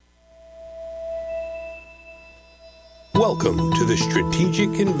Welcome to The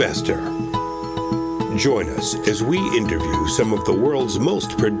Strategic Investor. Join us as we interview some of the world's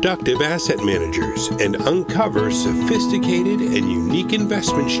most productive asset managers and uncover sophisticated and unique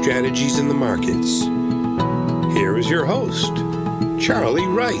investment strategies in the markets. Here is your host, Charlie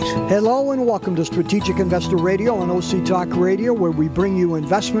Wright. Hello and welcome to Strategic Investor Radio on OC Talk Radio, where we bring you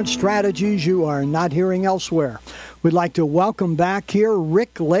investment strategies you are not hearing elsewhere. We'd like to welcome back here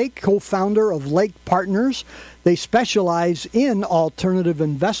Rick Lake, co-founder of Lake Partners. They specialize in alternative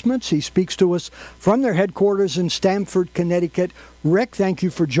investments. He speaks to us from their headquarters in Stamford, Connecticut. Rick, thank you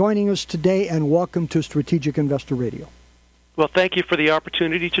for joining us today, and welcome to Strategic Investor Radio. Well, thank you for the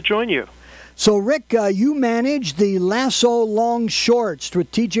opportunity to join you. So, Rick, you manage the Lasso Long Short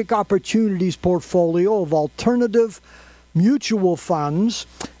Strategic Opportunities portfolio of alternative mutual funds,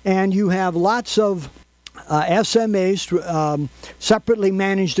 and you have lots of SMAs, separately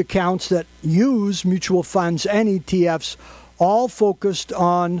managed accounts that use mutual funds and ETFs, all focused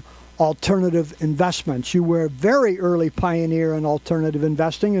on alternative investments. You were a very early pioneer in alternative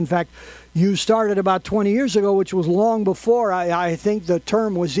investing. In fact, you started about 20 years ago, which was long before I think the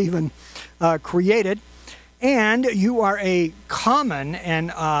term was even created. And you are a common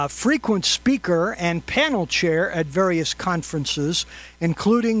and frequent speaker and panel chair at various conferences,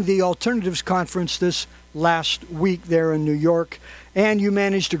 including the Alternatives Conference this last week there in New York, and you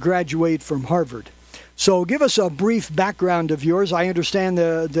managed to graduate from Harvard. So give us a brief background of yours. I understand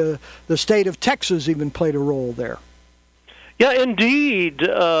the state of Texas even played a role there. Yeah, indeed.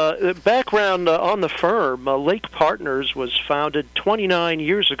 Background on the firm, Lake Partners was founded 29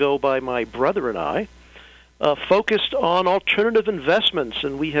 years ago by my brother and I, focused on alternative investments,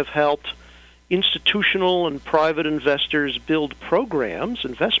 and we have helped institutional and private investors build programs,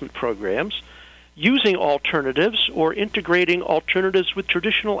 investment programs, using alternatives or integrating alternatives with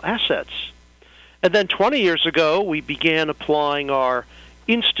traditional assets. And then 20 years ago, we began applying our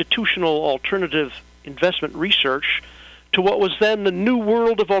institutional alternative investment research to what was then the new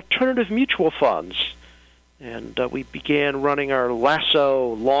world of alternative mutual funds. And we began running our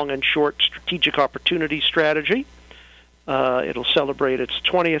Lasso Long and Short Strategic Opportunity strategy. It'll celebrate its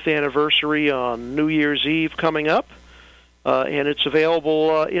 20th anniversary on New Year's Eve coming up. And it's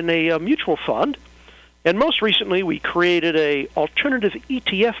available in a mutual fund. And most recently, we created a alternative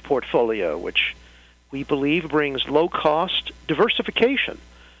ETF portfolio, which we believe brings low-cost diversification.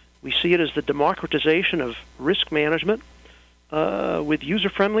 We see it as the democratization of risk management with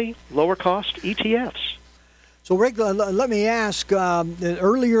user-friendly, lower-cost ETFs. So, Rick, let me ask,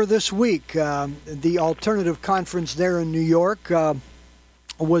 earlier this week, the Alternative Conference there in New York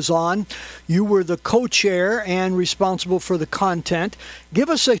was on. You were the co-chair and responsible for the content. Give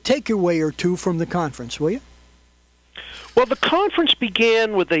us a takeaway or two from the conference, will you? Well, the conference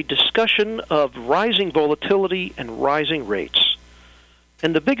began with a discussion of rising volatility and rising rates.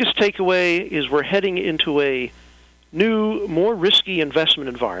 And the biggest takeaway is we're heading into a new, more risky investment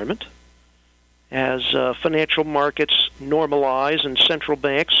environment as financial markets normalize and central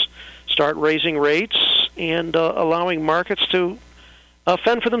banks start raising rates and allowing markets to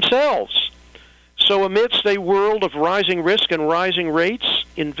fend for themselves. So amidst a world of rising risk and rising rates,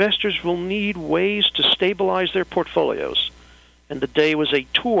 investors will need ways to stabilize their portfolios. And the day was a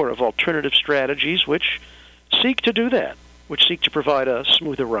tour of alternative strategies which seek to do that, which seek to provide a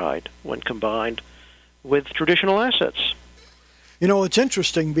smoother ride when combined with traditional assets. You know, it's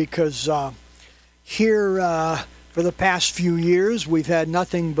interesting because here for the past few years, we've had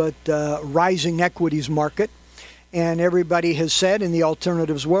nothing but rising equities market. And everybody has said in the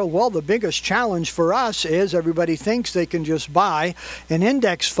alternatives world, well, the biggest challenge for us is everybody thinks they can just buy an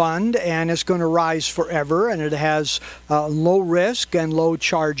index fund and it's going to rise forever, and it has low risk and low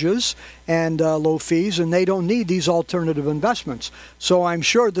charges and low fees, and they don't need these alternative investments. So I'm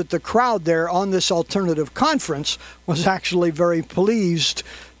sure that the crowd there on this alternative conference was actually very pleased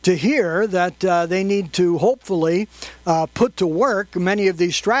to hear that they need to hopefully put to work many of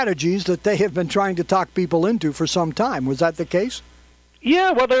these strategies that they have been trying to talk people into for some time. Was that the case? Yeah,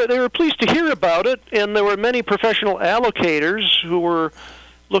 well, they were pleased to hear about it, and there were many professional allocators who were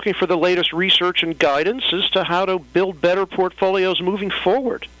looking for the latest research and guidance as to how to build better portfolios moving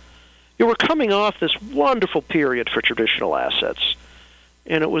forward. You were coming off this wonderful period for traditional assets,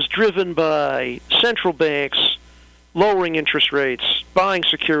 and it was driven by central banks lowering interest rates, buying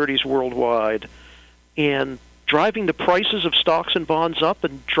securities worldwide, and driving the prices of stocks and bonds up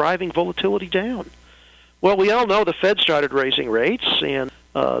and driving volatility down. Well, we all know the Fed started raising rates, and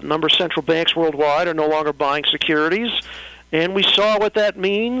a number of central banks worldwide are no longer buying securities, and we saw what that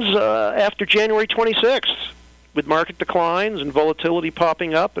means after January 26th, with market declines and volatility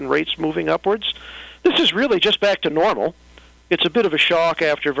popping up and rates moving upwards. This is really just back to normal. It's a bit of a shock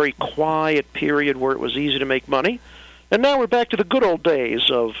after a very quiet period where it was easy to make money. And now we're back to the good old days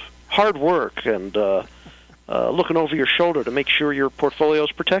of hard work and looking over your shoulder to make sure your portfolio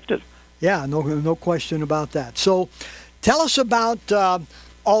is protected. Yeah, no question about that. So tell us about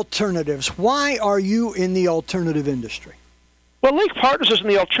alternatives. Why are you in the alternative industry? Well, Lake Partners is in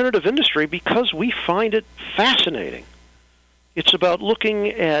the alternative industry because we find it fascinating. It's about looking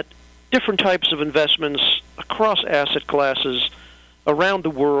at different types of investments across asset classes around the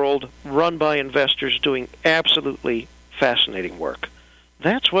world, run by investors doing absolutely fascinating work.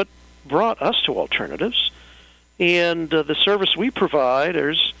 That's what brought us to alternatives. And the service we provide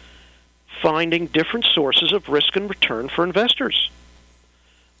is finding different sources of risk and return for investors.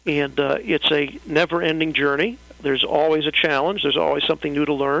 And it's a never-ending journey. There's always a challenge. There's always something new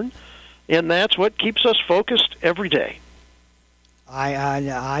to learn. And that's what keeps us focused every day.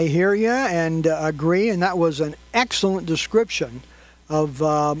 I hear you and agree, and that was an excellent description of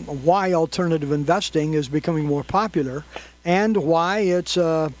why alternative investing is becoming more popular and why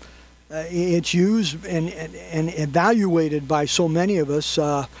it's used and evaluated by so many of us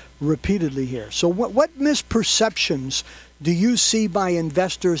repeatedly here. So what misperceptions do you see by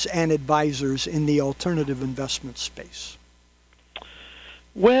investors and advisors in the alternative investment space?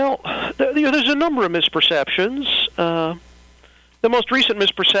 Well, there's a number of misperceptions. The most recent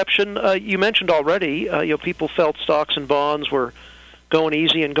misperception you mentioned already. People felt stocks and bonds were going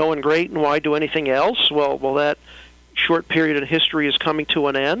easy and going great, and why do anything else? Well, that short period in history is coming to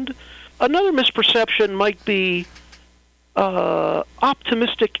an end. Another misperception might be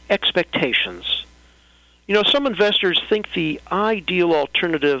optimistic expectations. Some investors think the ideal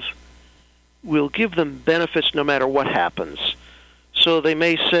alternative will give them benefits no matter what happens. So they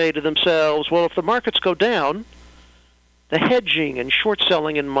may say to themselves, well, if the markets go down, the hedging and short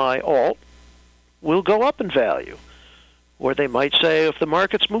selling in my alt will go up in value. Or they might say, if the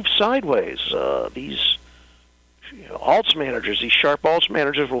markets move sideways, these alts managers, these sharp alts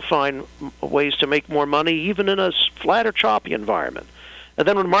managers will find ways to make more money even in a flat or choppy environment. And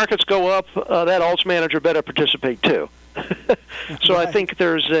then when markets go up, that alts manager better participate too. So right. I think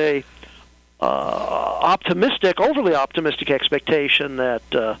there's a overly optimistic expectation that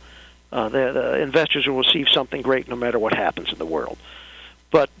the investors will receive something great no matter what happens in the world.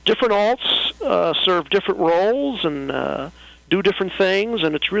 But different alts serve different roles and do different things,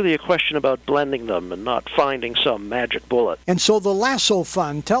 and it's really a question about blending them and not finding some magic bullet. And so the Lasso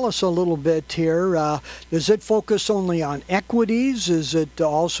Fund, tell us a little bit here. Does it focus only on equities? Does it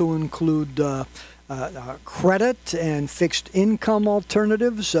also include credit and fixed income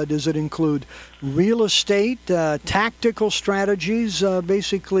alternatives? Does it include real estate, tactical strategies?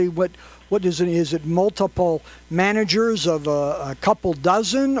 Basically, what is it? Is it multiple managers of a couple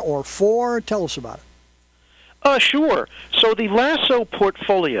dozen or four? Tell us about it. Sure. So the Lasso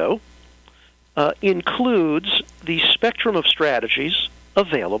portfolio includes the spectrum of strategies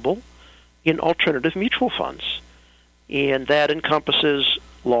available in alternative mutual funds, and that encompasses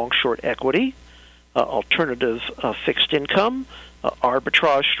long-short equity, alternative fixed income,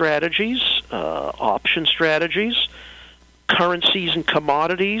 arbitrage strategies, option strategies, currencies and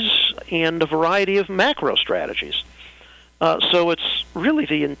commodities, and a variety of macro strategies. So it's really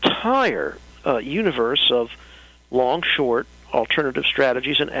the entire universe of long-short alternative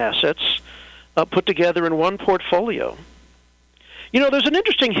strategies and assets put together in one portfolio. There's an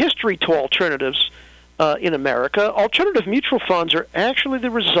interesting history to alternatives in America. Alternative mutual funds are actually the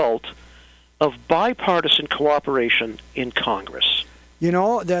result of bipartisan cooperation in Congress.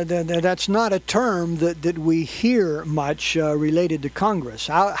 That's not a term that we hear much related to Congress.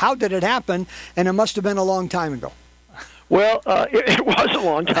 How did it happen? And it must have been a long time ago. Well, it was a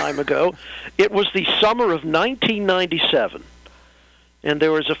long time ago. It was the summer of 1997. And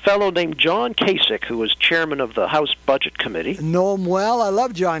there was a fellow named John Kasich, who was chairman of the House Budget Committee. Know him well. I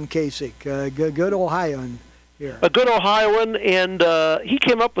love John Kasich, good Ohioan here. A good Ohioan, and he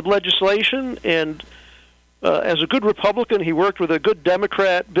came up with legislation, and as a good Republican, he worked with a good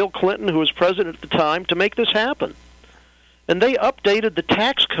Democrat, Bill Clinton, who was president at the time, to make this happen. And they updated the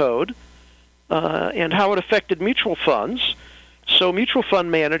tax code and how it affected mutual funds, so mutual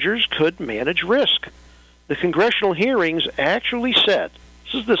fund managers could manage risk. The congressional hearings actually said,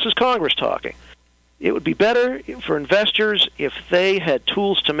 this is Congress talking, it would be better for investors if they had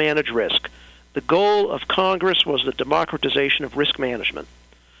tools to manage risk. The goal of Congress was the democratization of risk management.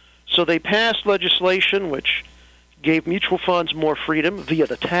 So they passed legislation which gave mutual funds more freedom via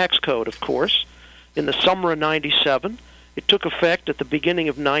the tax code, of course, in the summer of 97. It took effect at the beginning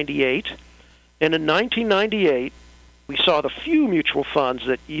of 98. And in 1998, We saw the few mutual funds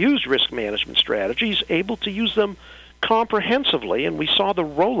that used risk management strategies able to use them comprehensively, and we saw the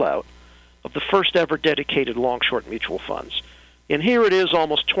rollout of the first ever dedicated long-short mutual funds. And here it is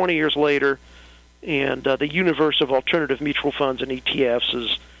almost 20 years later, and the universe of alternative mutual funds and ETFs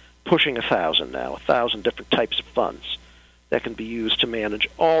is pushing 1,000 now, 1,000 different types of funds that can be used to manage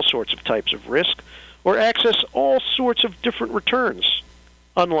all sorts of types of risk or access all sorts of different returns,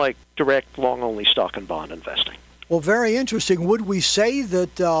 unlike direct long-only stock and bond investing. Well, very interesting. Would we say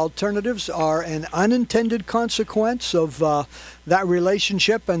that alternatives are an unintended consequence of that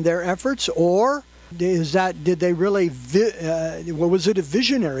relationship and their efforts, or did they really? Was it a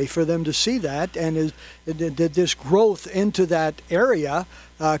visionary for them to see that, and did this growth into that area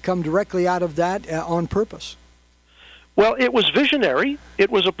come directly out of that on purpose? Well, it was visionary.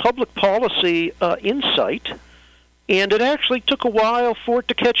 It was a public policy insight, and it actually took a while for it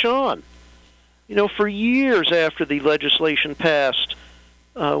to catch on. You know, for years after the legislation passed,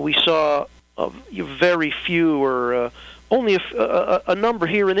 we saw very few or only a number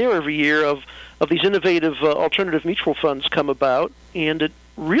here and there every year of these innovative alternative mutual funds come about, and it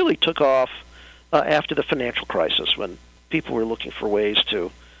really took off after the financial crisis when people were looking for ways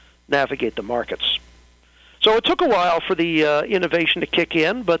to navigate the markets. So it took a while for the innovation to kick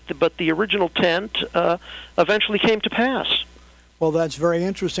in, but the original intent eventually came to pass. Well, that's very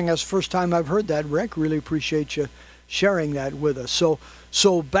interesting. That's the first time I've heard that, Rick. Really appreciate you sharing that with us.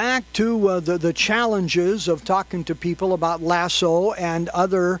 So back to the challenges of talking to people about Lasso and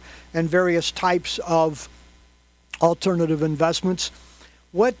various types of alternative investments.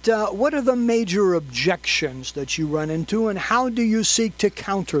 What are the major objections that you run into, and how do you seek to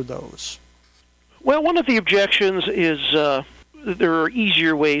counter those? Well, one of the objections is there are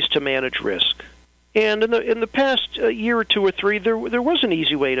easier ways to manage risk. And in the past year or two or three, there was an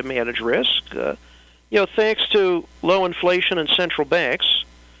easy way to manage risk. Thanks to low inflation and central banks,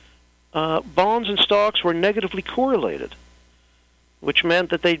 bonds and stocks were negatively correlated, which meant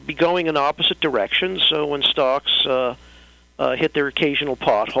that they'd be going in opposite directions. So when stocks hit their occasional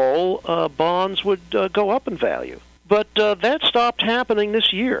pothole, bonds would go up in value. But that stopped happening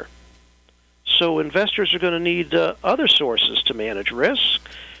this year. So investors are going to need other sources to manage risk.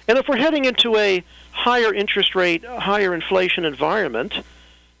 And if we're heading into a higher interest rate, higher inflation environment,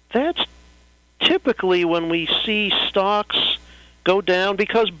 that's typically when we see stocks go down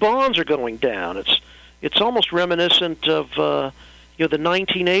because bonds are going down. It's almost reminiscent of the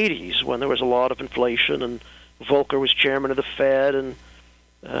 1980s when there was a lot of inflation and Volcker was chairman of the Fed,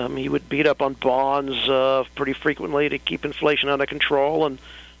 and he would beat up on bonds pretty frequently to keep inflation under control, and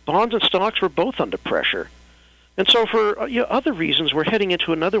bonds and stocks were both under pressure. And so for other reasons, we're heading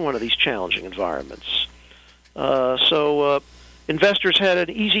into another one of these challenging environments. So investors had an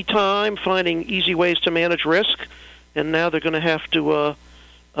easy time finding easy ways to manage risk, and now they're going to have to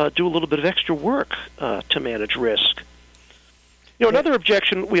do a little bit of extra work to manage risk. Another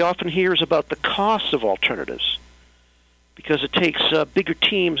objection we often hear is about the costs of alternatives, because it takes bigger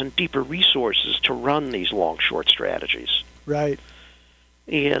teams and deeper resources to run these long-short strategies. Right.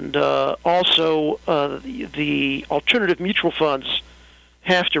 And also, the alternative mutual funds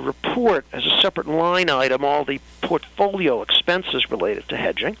have to report as a separate line item all the portfolio expenses related to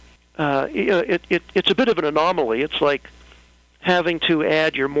hedging. It's a bit of an anomaly. It's like having to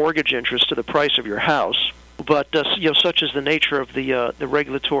add your mortgage interest to the price of your house. But such is the nature of the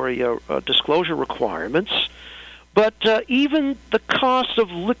regulatory disclosure requirements. But even the cost of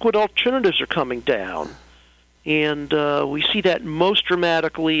liquid alternatives are coming down. And we see that most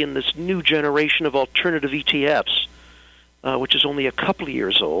dramatically in this new generation of alternative ETFs, which is only a couple of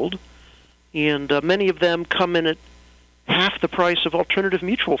years old. And many of them come in at half the price of alternative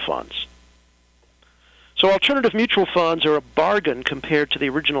mutual funds. So alternative mutual funds are a bargain compared to the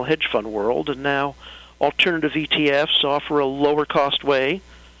original hedge fund world, and now alternative ETFs offer a lower-cost way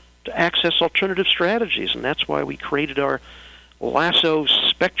to access alternative strategies, and that's why we created our Lasso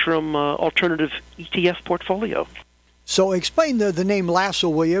Spectrum alternative ETF portfolio. So explain the name Lasso,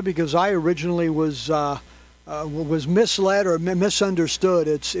 will you? Because I originally was misled or misunderstood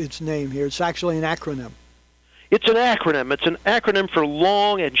its name here. It's actually an acronym. It's an acronym. It's an acronym for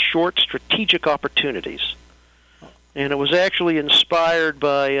Long and Short Strategic Opportunities. And it was actually inspired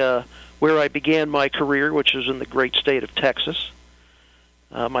by where I began my career, which is in the great state of Texas.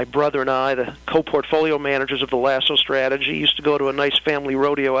 My brother and I, the co-portfolio managers of the Lasso strategy, used to go to a nice family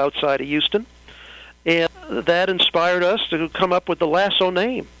rodeo outside of Houston, and that inspired us to come up with the Lasso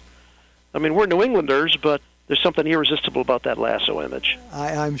name. I mean, we're New Englanders, but there's something irresistible about that Lasso image.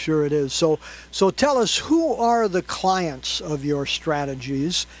 I'm sure it is. So tell us, who are the clients of your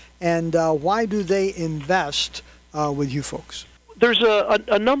strategies, and why do they invest with you folks? There's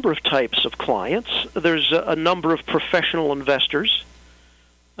a number of types of clients. There's a number of professional investors,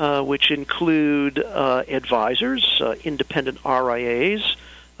 which include advisors, independent RIAs,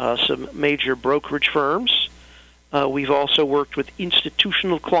 some major brokerage firms. We've also worked with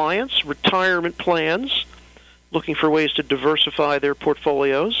institutional clients, retirement plans, looking for ways to diversify their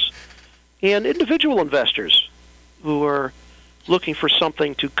portfolios, and individual investors who are looking for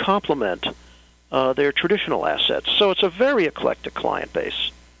something to complement their traditional assets. So it's a very eclectic client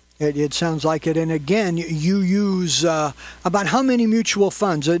base. It sounds like it. And again, you use about how many mutual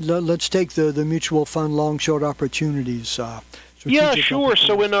funds? Let's take the mutual fund long-short opportunities. Yeah, sure.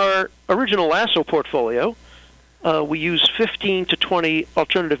 So in our original Lasso portfolio, we use 15 to 20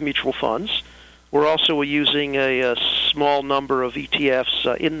 alternative mutual funds. We're also using a small number of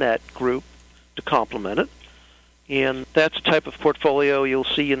ETFs in that group to complement it. And that's a type of portfolio you'll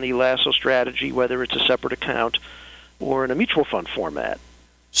see in the Lasso strategy, whether it's a separate account or in a mutual fund format.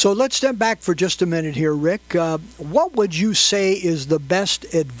 So let's step back for just a minute here, Rick. What would you say is the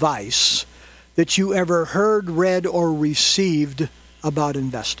best advice that you ever heard, read, or received about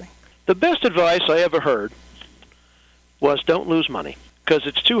investing? The best advice I ever heard was don't lose money, because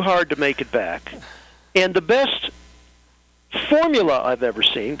it's too hard to make it back. And the best formula I've ever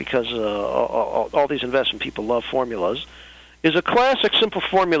seen, because all these investment people love formulas, is a classic simple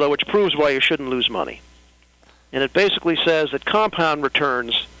formula which proves why you shouldn't lose money. And it basically says that compound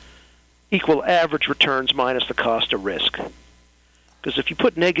returns equal average returns minus the cost of risk. Because if you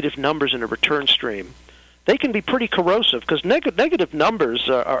put negative numbers in a return stream, they can be pretty corrosive, because negative numbers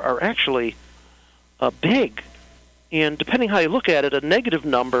are actually big. And depending how you look at it, a negative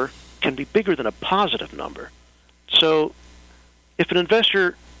number can be bigger than a positive number. So if an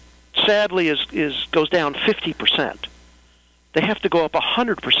investor sadly goes down 50%, they have to go up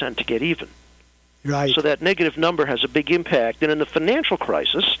 100% to get even. Right. So that negative number has a big impact. And in the financial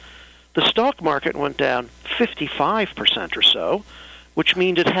crisis, the stock market went down 55% or so, which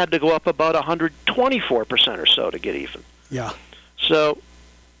means it had to go up about 124% or so to get even. Yeah. So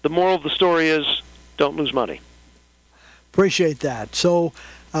the moral of the story is don't lose money. Appreciate that. So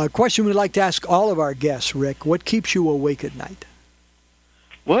a question we'd like to ask all of our guests, Rick, what keeps you awake at night?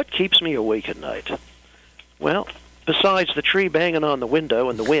 What keeps me awake at night? Well, besides the tree banging on the window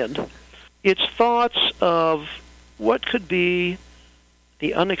and the wind, it's thoughts of what could be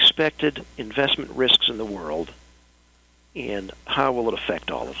the unexpected investment risks in the world and how will it affect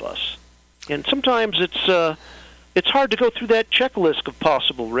all of us. And sometimes it's hard to go through that checklist of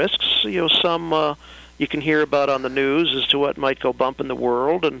possible risks. You know, some you can hear about on the news as to what might go bump in the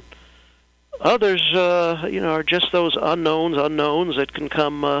world, and others, are just those unknowns that can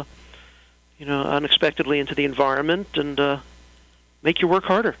come, unexpectedly into the environment and make you work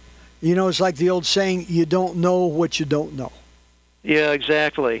harder. You know, it's like the old saying, you don't know what you don't know. Yeah,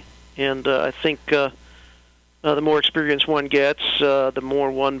 exactly. And I think the more experience one gets, the more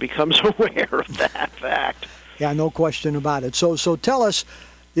one becomes aware of that fact. Yeah, no question about it. So tell us,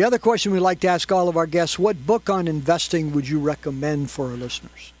 the other question we'd like to ask all of our guests, what book on investing would you recommend for our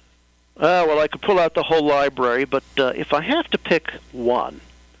listeners? Well, I could pull out the whole library, but if I have to pick one,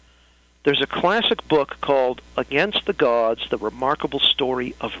 there's a classic book called Against the Gods, The Remarkable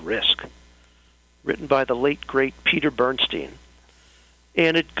Story of Risk, written by the late, great Peter Bernstein.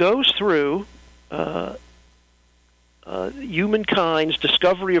 And it goes through humankind's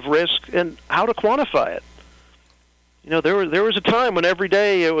discovery of risk and how to quantify it. You know, there was a time when every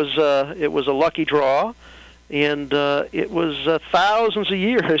day it was a lucky draw, and it was thousands of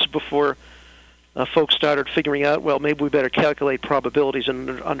years before folks started figuring out, well, maybe we better calculate probabilities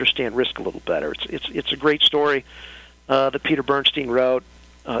and understand risk a little better. It's a great story that Peter Bernstein wrote.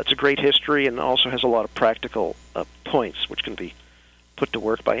 It's a great history and also has a lot of practical points which can be put to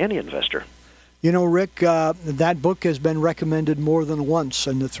work by any investor. You know, Rick, that book has been recommended more than once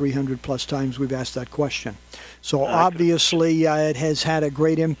in the 300-plus times we've asked that question. So obviously it has had a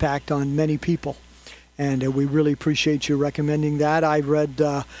great impact on many people, and we really appreciate you recommending that. I've read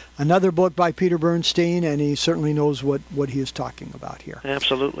another book by Peter Bernstein, and he certainly knows what he is talking about here.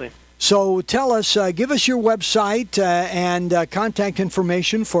 Absolutely. So tell us, give us your website and contact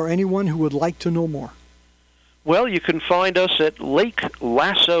information for anyone who would like to know more. Well, you can find us at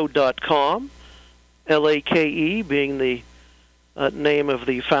lakelasso.com, L-A-K-E being the name of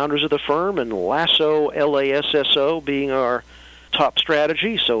the founders of the firm, and Lasso, L-A-S-S-O, being our top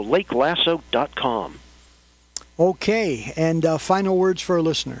strategy, so lakelasso.com. Okay, and final words for our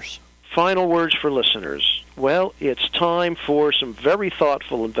listeners. Final words for listeners. Well, it's time for some very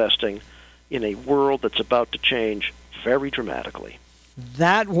thoughtful investing in a world that's about to change very dramatically.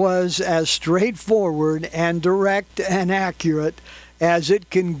 That was as straightforward and direct and accurate as it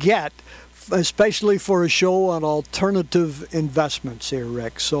can get, especially for a show on alternative investments here,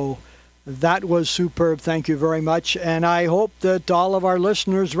 Rick. So that was superb. Thank you very much. And I hope that all of our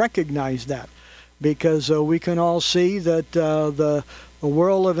listeners recognize that, because we can all see that the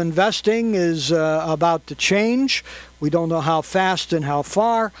world of investing is about to change. We don't know how fast and how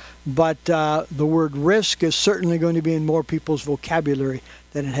far, but the word risk is certainly going to be in more people's vocabulary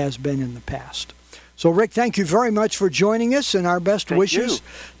than it has been in the past. So, Rick, thank you very much for joining us, and our best wishes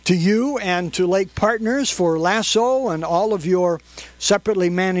to you and to Lake Partners for Lasso and all of your separately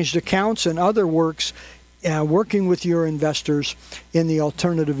managed accounts and other works working with your investors in the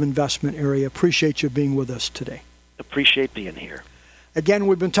alternative investment area. Appreciate you being with us today. Appreciate being here. Again,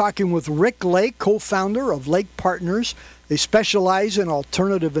 we've been talking with Rick Lake, co-founder of Lake Partners. They specialize in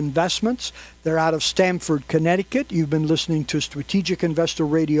alternative investments. They're out of Stamford, Connecticut. You've been listening to Strategic Investor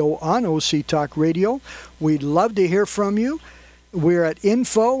Radio on OC Talk Radio. We'd love to hear from you. We're at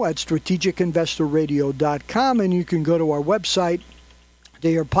info@strategicinvestorradio.com, and you can go to our website to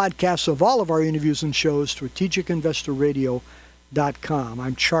hear podcasts of all of our interviews and shows, strategicinvestorradio.com.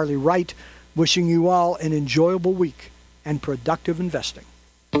 I'm Charlie Wright, wishing you all an enjoyable week and productive investing.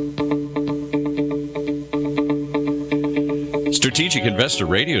 Strategic Investor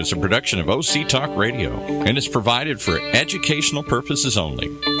Radio is a production of OC Talk Radio and is provided for educational purposes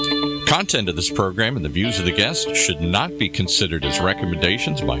only. Content of this program and the views of the guests should not be considered as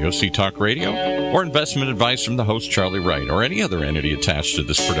recommendations by OC Talk Radio or investment advice from the host Charlie Wright or any other entity attached to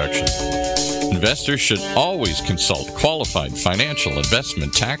this production. Investors should always consult qualified financial,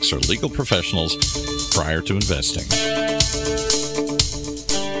 investment, tax, or legal professionals prior to investing.